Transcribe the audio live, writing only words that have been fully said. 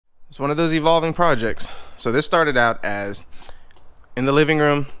It's one of those evolving projects. So this started out as in the living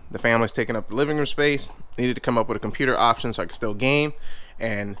room. The family's taking up the living room space. Needed to come up with a computer option so I could still game.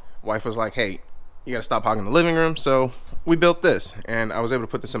 And wife was like, hey, you gotta stop hogging the living room. So we built this, and I was able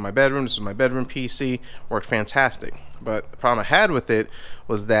to put this in my bedroom. This was my bedroom PC. Worked fantastic. But the problem I had with it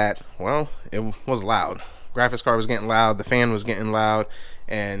was that, well, it was loud. Graphics card was getting loud, the fan was getting loud,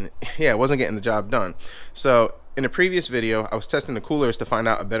 and yeah, it wasn't getting the job done. So in a previous video, I was testing the coolers to find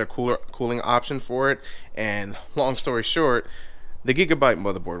out a better cooling option for it, and long story short, the Gigabyte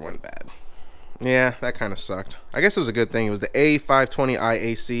motherboard went bad. Yeah, that kind of sucked. I guess it was a good thing. It was the A520i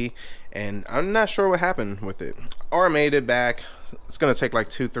AC, and I'm not sure what happened with it. RMA'd it back. It's gonna take like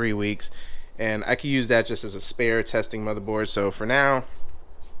 2-3 weeks, and I could use that just as a spare testing motherboard. So for now,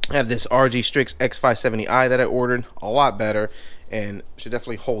 I have this RG Strix X570i that I ordered, a lot better, and should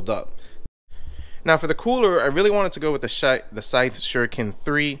definitely hold up. Now for the cooler, I really wanted to go with the Scythe Shuriken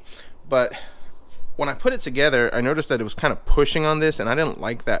 3, but when I put it together, I noticed that it was kind of pushing on this, and I didn't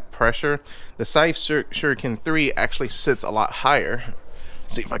like that pressure. The Scythe Shuriken 3 actually sits a lot higher.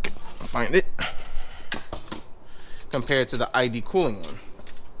 Let's see if I can find it, compared to the ID cooling one.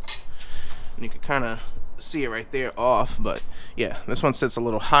 And you can kind of see it right there off, but yeah, this one sits a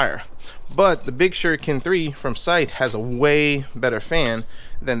little higher. But the big Shuriken 3 from Scythe has a way better fan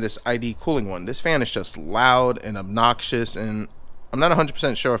than this ID cooling one. This fan is just loud and obnoxious, and I'm not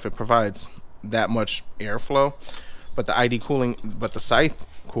 100% sure if it provides that much airflow, but the Scythe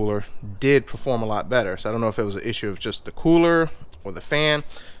cooler did perform a lot better. So I don't know if it was an issue of just the cooler or the fan.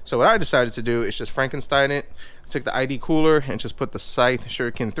 So what I decided to do is just Frankenstein it. Took the ID cooler and just put the Scythe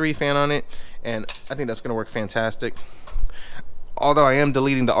Shuriken 3 fan on it, and I think that's going to work fantastic. Although I am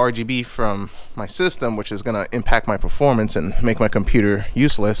deleting the RGB from my system, which is going to impact my performance and make my computer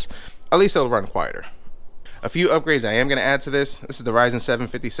useless, at least it'll run quieter. A few upgrades I am going to add to this. This is the Ryzen 7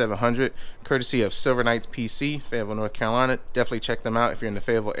 5700, courtesy of Silver Knights PC, Fayetteville, North Carolina. Definitely check them out if you're in the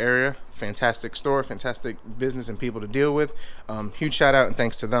Fayetteville area. Fantastic store, fantastic business and people to deal with. Huge shout out and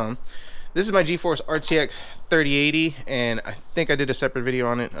thanks to them. This is my GeForce RTX 3080, and I think I did a separate video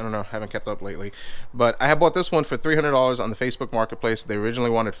on it. I don't know, haven't kept up lately. But I have bought this one for $300 on the Facebook Marketplace. They originally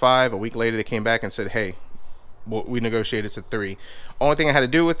wanted $5. A week later, they came back and said, hey, we negotiated to $3. Only thing I had to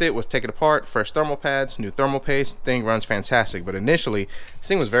do with it was take it apart, fresh thermal pads, new thermal paste. Thing runs fantastic, but initially, this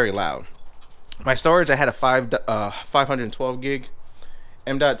thing was very loud. My storage, I had a 512 gig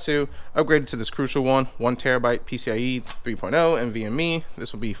M.2, upgraded to this Crucial one, 1 terabyte PCIe 3.0 NVMe.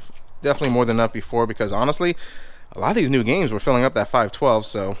 This will be definitely more than enough before, because honestly, a lot of these new games were filling up that 512,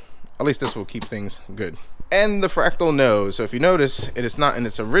 so at least this will keep things good. And the fractal nose. So if you notice, it is not in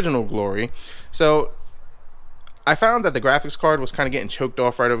its original glory. So I found that the graphics card was kind of getting choked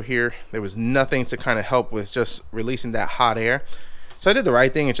off right over here. There was nothing to kind of help with just releasing that hot air. So I did the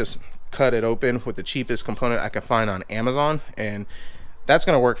right thing and just cut it open with the cheapest component I could find on Amazon, and that's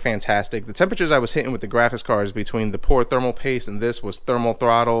going to work fantastic. The temperatures I was hitting with the graphics cards between the poor thermal paste and this was thermal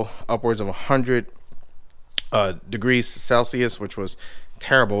throttle upwards of 100 degrees Celsius, which was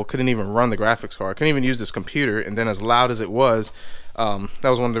terrible. Couldn't even run the graphics card, couldn't even use this computer. And then as loud as it was, that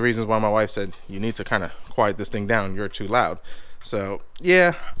was one of the reasons why my wife said, you need to kind of quiet this thing down, you're too loud. So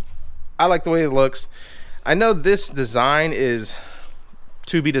yeah, I like the way it looks. I know this design is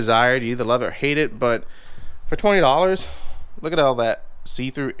to be desired, you either love it or hate it, but for $20, look at all that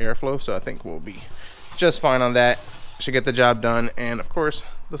see-through airflow, so I think we'll be just fine on that. Should get the job done. And of course,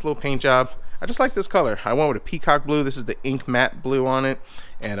 this little paint job, I just like this color. I went with a peacock blue. This is the ink matte blue on it,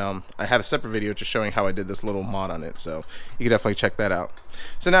 and I have a separate video just showing how I did this little mod on it, so you can definitely check that out.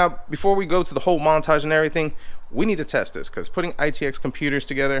 So now, before we go to the whole montage and everything, we need to test this, because putting ITX computers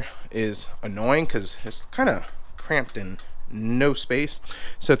together is annoying because it's kind of cramped in no space.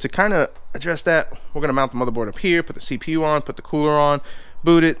 So to kind of address that, we're going to mount the motherboard up here, put the CPU on, put the cooler on,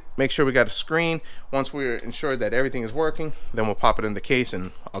 boot it, make sure we got a screen. Once we're ensured that everything is working, then we'll pop it in the case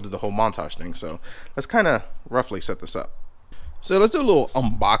and I'll do the whole montage thing. So let's kind of roughly set this up. So let's do a little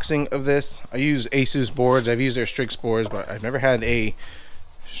unboxing of this. I use Asus boards. I've used their Strix boards, but I've never had a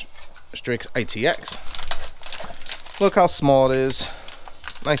Strix ITX. Look how small it is.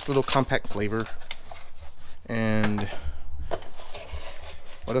 Nice little compact flavor. And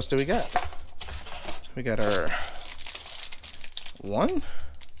what else do we got? We got our 1,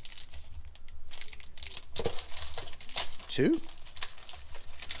 2.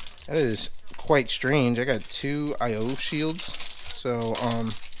 That is quite strange. I got 2 IO shields. So,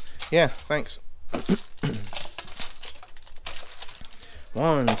 yeah, thanks.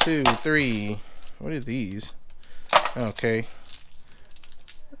 1, 2, 3. What are these? Okay.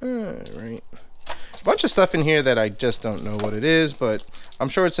 Alright. A bunch of stuff in here that I just don't know what it is, but I'm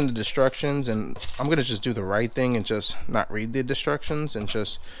sure it's in the instructions, and I'm gonna just do the right thing and just not read the instructions and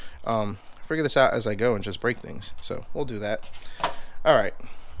just figure this out as I go and just break things. So we'll do that. All right,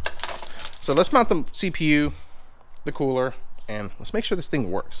 so let's mount the CPU, the cooler, and let's make sure this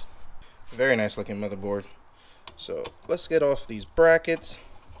thing works. Very nice looking motherboard. So let's get off these brackets.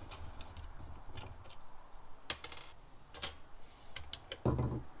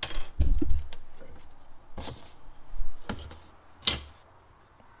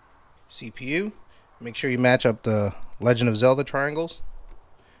 CPU, make sure you match up the Legend of Zelda triangles.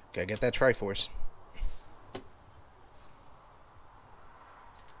 Gotta get that Triforce.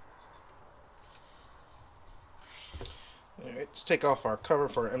 Alright, let's take off our cover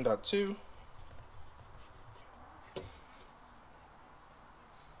for M.2.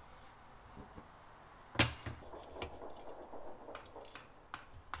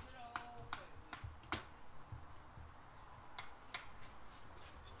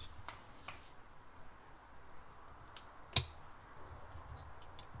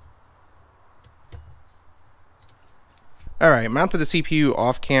 Alright, mounted the CPU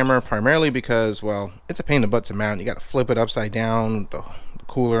off camera primarily because, well, it's a pain in the butt to mount. You got to flip it upside down, the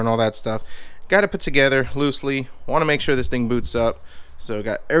cooler and all that stuff. Got to put together loosely. Want to make sure this thing boots up. So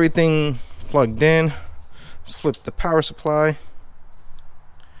got everything plugged in. Let's flip the power supply.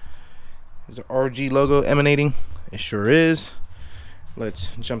 Is the RG logo emanating? It sure is. Let's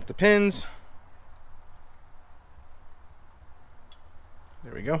jump the pins.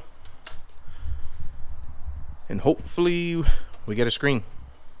 There we go. And hopefully we get a screen,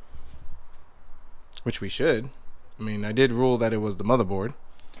 which we should. I mean, I did rule that it was the motherboard,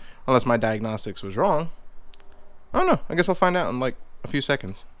 unless my diagnostics was wrong. I don't know. I guess we'll find out in like a few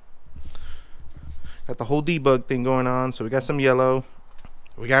seconds. Got the whole debug thing going on. So we got some yellow,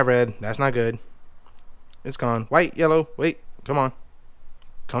 we got red. That's not good. It's gone. White, yellow. Wait, come on,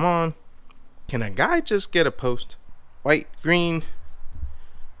 come on. Can a guy just get a post? White, green.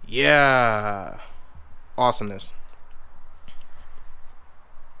 Yeah. Awesomeness.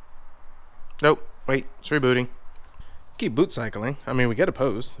 Nope, wait, it's rebooting. Keep boot cycling. I mean, we get a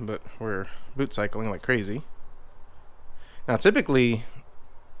post, but we're boot cycling like crazy. Now, typically,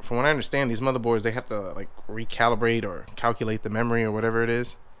 from what I understand, these motherboards, they have to like recalibrate or calculate the memory or whatever it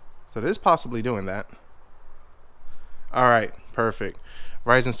is. So it is possibly doing that. All right, perfect.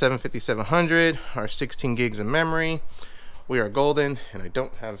 Ryzen 7 5700, our 16 gigs of memory. We are golden, and I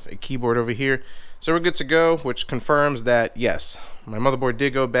don't have a keyboard over here. So we're good to go, which confirms that, yes, my motherboard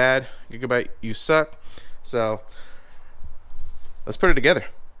did go bad. Gigabyte, you suck. So let's put it together.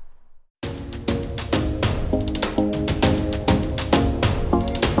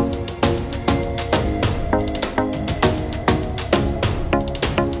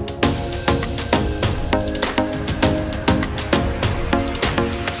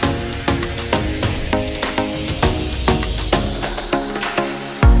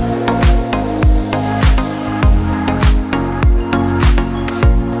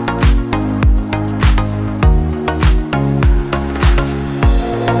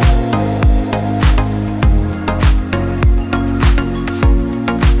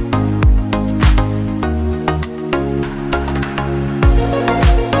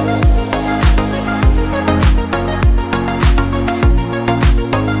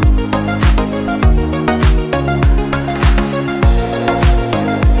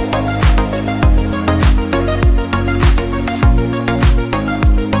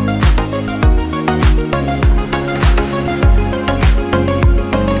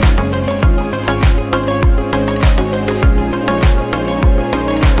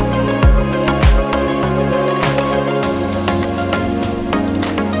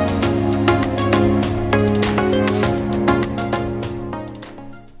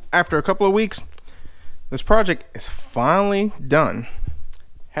 After a couple of weeks, this project is finally done.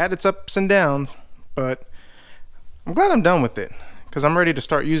 Had its ups and downs, but I'm glad I'm done with it because I'm ready to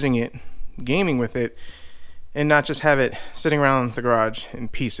start using it, gaming with it, and not just have it sitting around the garage in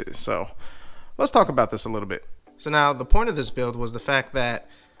pieces. So let's talk about this a little bit. So now the point of this build was the fact that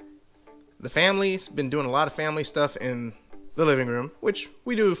the family's been doing a lot of family stuff in the living room, which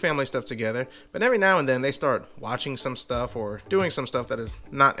we do family stuff together, but every now and then they start watching some stuff or doing some stuff that is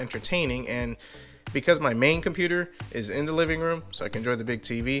not entertaining. And because my main computer is in the living room so I can enjoy the big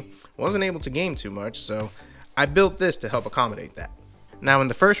TV, wasn't able to game too much, so I built this to help accommodate that. Now in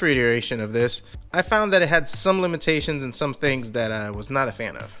the first reiteration of this, I found that it had some limitations and some things that I was not a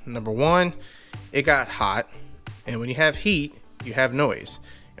fan of. Number one, it got hot, and when you have heat, you have noise.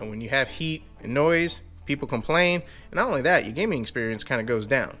 And when you have heat and noise, people complain, and not only that, your gaming experience kind of goes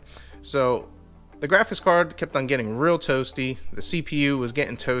down. So The graphics card kept on getting real toasty, the CPU was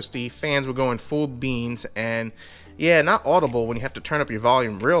getting toasty, fans were going full beans, and yeah, not audible when you have to turn up your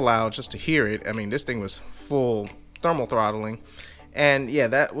volume real loud just to hear it. I mean, this thing was full thermal throttling, and yeah,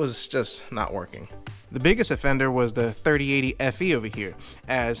 that was just not working. The biggest offender was the 3080 FE over here,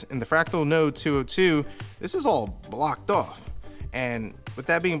 as in the Fractal Node 202, this is all blocked off. And with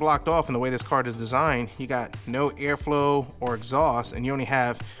that being blocked off and the way this card is designed, you got no airflow or exhaust, and you only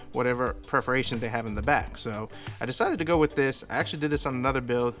have whatever perforations they have in the back. So I decided to go with this. I actually did this on another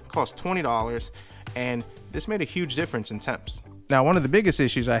build. It cost $20, and this made a huge difference in temps. Now, one of the biggest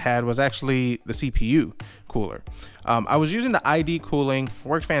issues I had was actually the CPU cooler. I was using the ID cooling,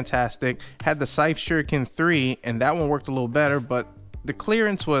 worked fantastic, had the Scythe Shuriken 3, and that one worked a little better, but the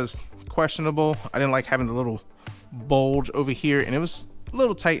clearance was questionable. I didn't like having the little bulge over here, and it was a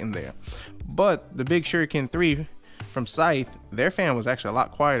little tight in there. But the big Shuriken 3 from Scythe, their fan was actually a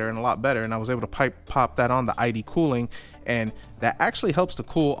lot quieter and a lot better, and I was able to pop that on the ID cooling, and that actually helps to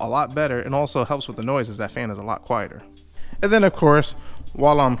cool a lot better, and also helps with the noise as that fan is a lot quieter. And then of course,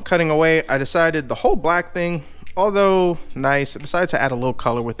 while I'm cutting away, I decided the whole black thing, although nice, I decided to add a little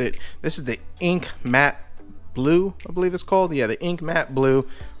color with it. This is the Ink Matte Blue, I believe it's called. Yeah, the Ink Matte Blue.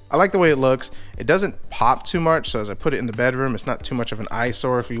 I like the way it looks. It doesn't pop too much, so as I put it in the bedroom, it's not too much of an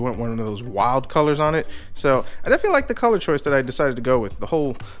eyesore if you want one of those wild colors on it. So I definitely like the color choice that I decided to go with. The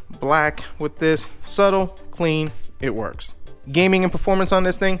whole black with this, subtle, clean, it works. Gaming and performance on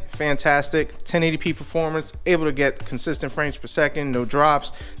this thing, fantastic. 1080p performance, able to get consistent frames per second, no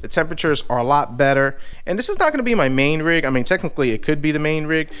drops. The temperatures are a lot better. And this is not gonna be my main rig. I mean, technically it could be the main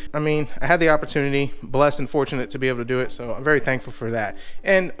rig. I mean, I had the opportunity, blessed and fortunate to be able to do it, so I'm very thankful for that.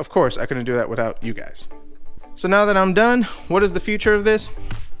 And of course, I couldn't do that without you guys. So now that I'm done, what is the future of this?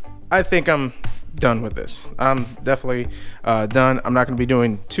 I think I'm done with this. I'm definitely done. I'm not going to be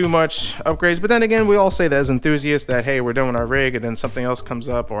doing too much upgrades, but then again, we all say that as enthusiasts that, hey, we're doing our rig and then something else comes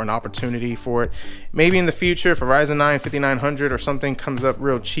up or an opportunity for it. Maybe in the future, if a Ryzen 9 5900 or something comes up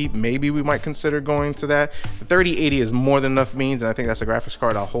real cheap, maybe we might consider going to that. The 3080 is more than enough means, and I think that's a graphics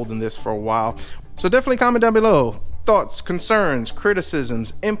card I'll hold in this for a while. So definitely comment down below thoughts, concerns,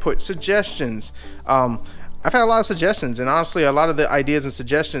 criticisms, input, suggestions. I've had a lot of suggestions, and honestly, a lot of the ideas and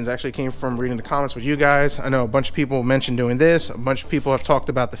suggestions actually came from reading the comments with you guys. I know a bunch of people mentioned doing this. A bunch of people have talked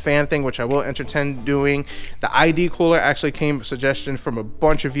about the fan thing, which I will entertain doing. The ID cooler actually came a suggestion from a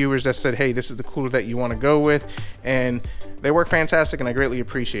bunch of viewers that said, hey, this is the cooler that you want to go with, and they work fantastic, and I greatly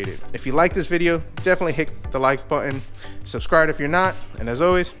appreciate it. If you like this video, definitely hit the like button. Subscribe if you're not, and as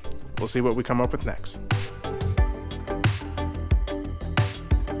always, we'll see what we come up with next.